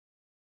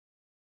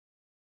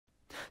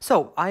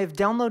So I've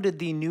downloaded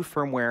the new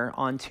firmware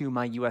onto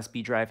my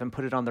USB drive and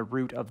put it on the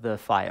root of the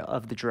file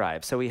of the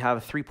drive. So we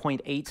have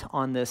 3.8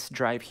 on this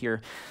drive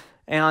here.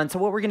 And so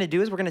what we're going to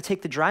do is we're going to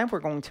take the drive, we're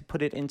going to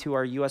put it into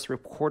our US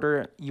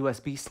recorder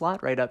USB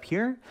slot right up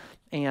here.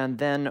 And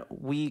then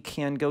we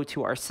can go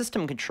to our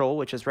system control,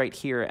 which is right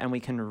here, and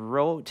we can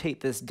rotate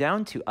this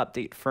down to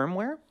update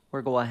firmware.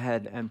 We'll go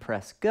ahead and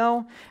press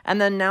go. And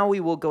then now we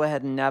will go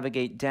ahead and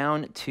navigate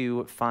down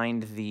to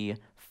find the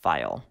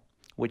file,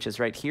 which is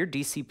right here,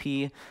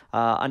 DCP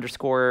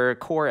underscore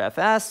core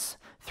FS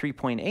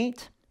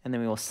 3.8. And then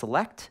we will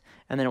select,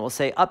 and then it will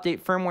say update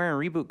firmware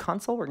and reboot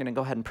console. We're going to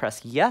go ahead and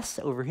press yes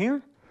over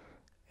here.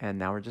 And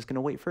now we're just going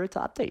to wait for it to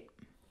update.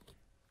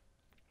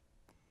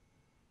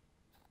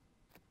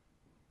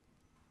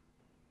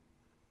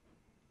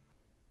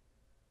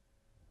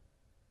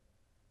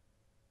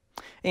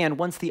 And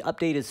once the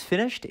update is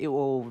finished, it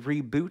will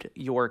reboot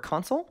your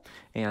console.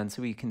 And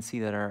so we can see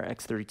that our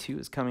X32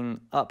 is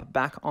coming up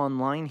back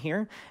online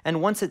here.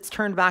 And once it's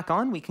turned back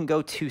on, we can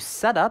go to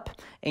Setup,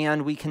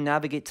 and we can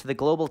navigate to the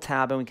Global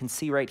tab, and we can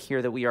see right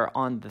here that we are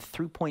on the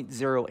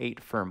 3.08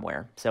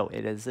 firmware. So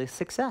it is a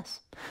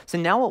success. So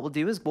now what we'll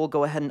do is we'll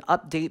go ahead and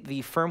update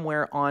the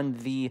firmware on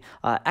the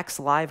X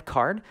Live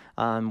card.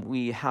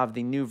 We have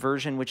the new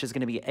version, which is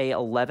going to be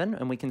A11,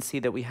 and we can see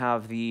that we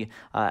have the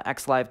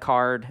X Live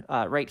card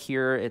right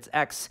here. It's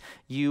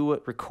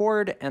XU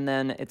record, and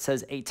then it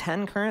says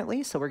A10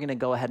 currently, so we're going to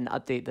go ahead and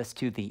update this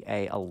to the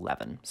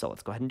A11. So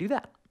let's go ahead and do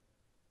that.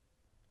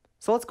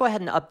 So let's go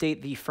ahead and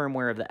update the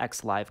firmware of the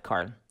X Live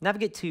card.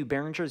 Navigate to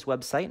Behringer's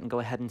website and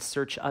go ahead and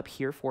search up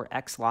here for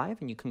X Live,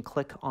 and you can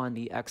click on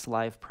the X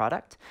Live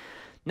product.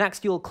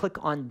 Next, you'll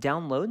click on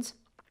Downloads,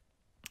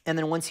 and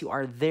then once you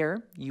are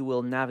there, you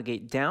will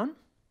navigate down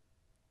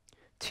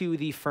to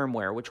the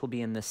firmware, which will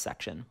be in this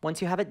section.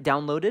 Once you have it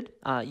downloaded,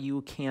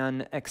 you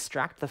can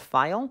extract the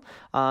file.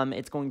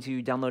 It's going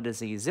to download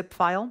as a zip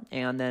file,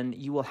 and then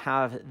you will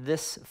have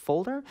this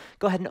folder.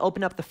 Go ahead and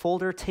open up the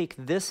folder, take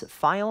this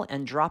file,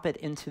 and drop it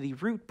into the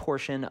root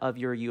portion of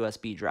your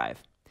USB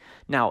drive.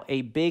 Now,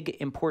 a big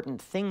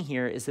important thing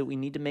here is that we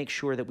need to make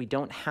sure that we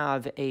don't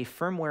have a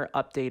firmware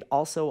update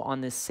also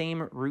on this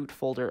same root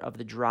folder of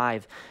the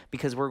drive,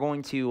 because we're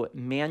going to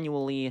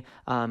manually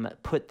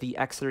put the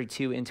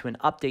X32 into an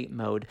update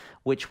mode,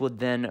 which would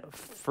then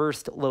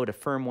first load a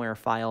firmware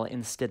file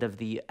instead of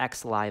the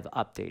X Live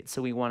update.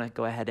 So we want to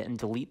go ahead and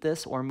delete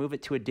this or move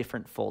it to a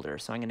different folder.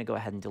 So I'm going to go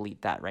ahead and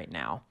delete that right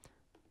now.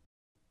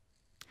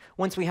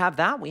 Once we have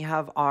that, we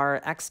have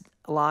our X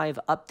Live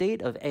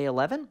update of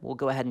A11. We'll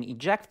go ahead and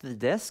eject the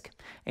disk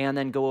and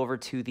then go over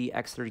to the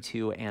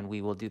X32, and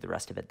we will do the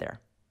rest of it there.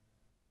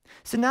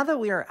 So now that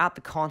we are at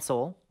the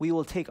console, we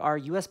will take our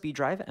USB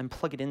drive and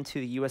plug it into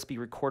the USB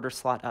recorder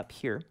slot up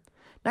here.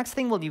 Next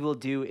thing we will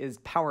do is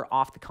power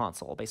off the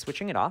console by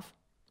switching it off.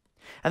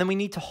 And then we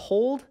need to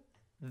hold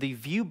the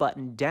view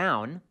button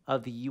down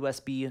of the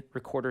USB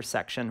recorder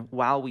section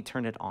while we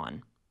turn it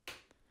on.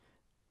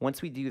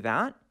 Once we do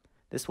that,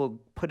 this will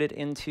put it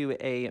into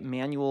a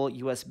manual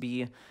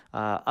USB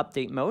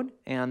update mode,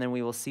 and then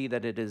we will see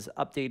that it is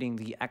updating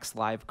the X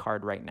Live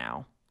card right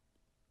now.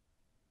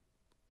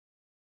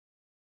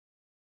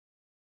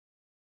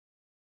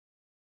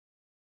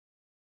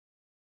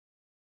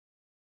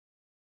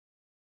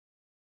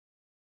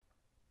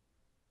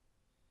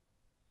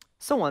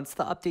 So once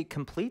the update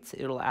completes,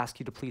 it'll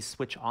ask you to please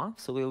switch off.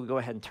 So we will go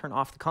ahead and turn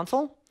off the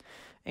console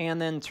and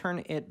then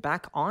turn it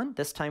back on.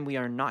 This time we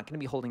are not going to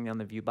be holding down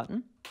the view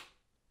button.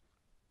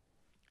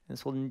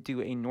 This will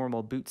do a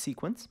normal boot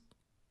sequence.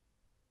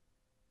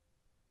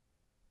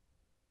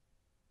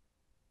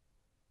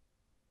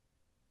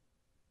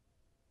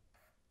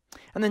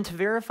 And then to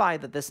verify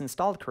that this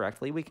installed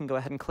correctly, we can go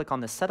ahead and click on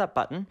the Setup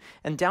button.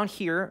 And down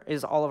here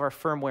is all of our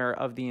firmware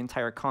of the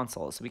entire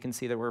console. So we can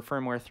see that we're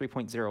firmware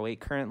 3.08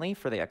 currently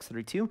for the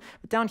X32.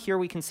 But down here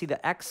we can see the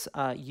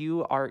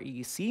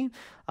XUREC,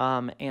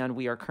 and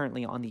we are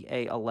currently on the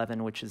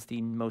A11, which is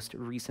the most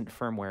recent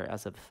firmware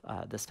as of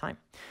this time.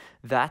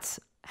 That's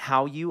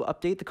how you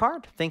update the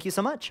card. Thank you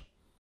so much.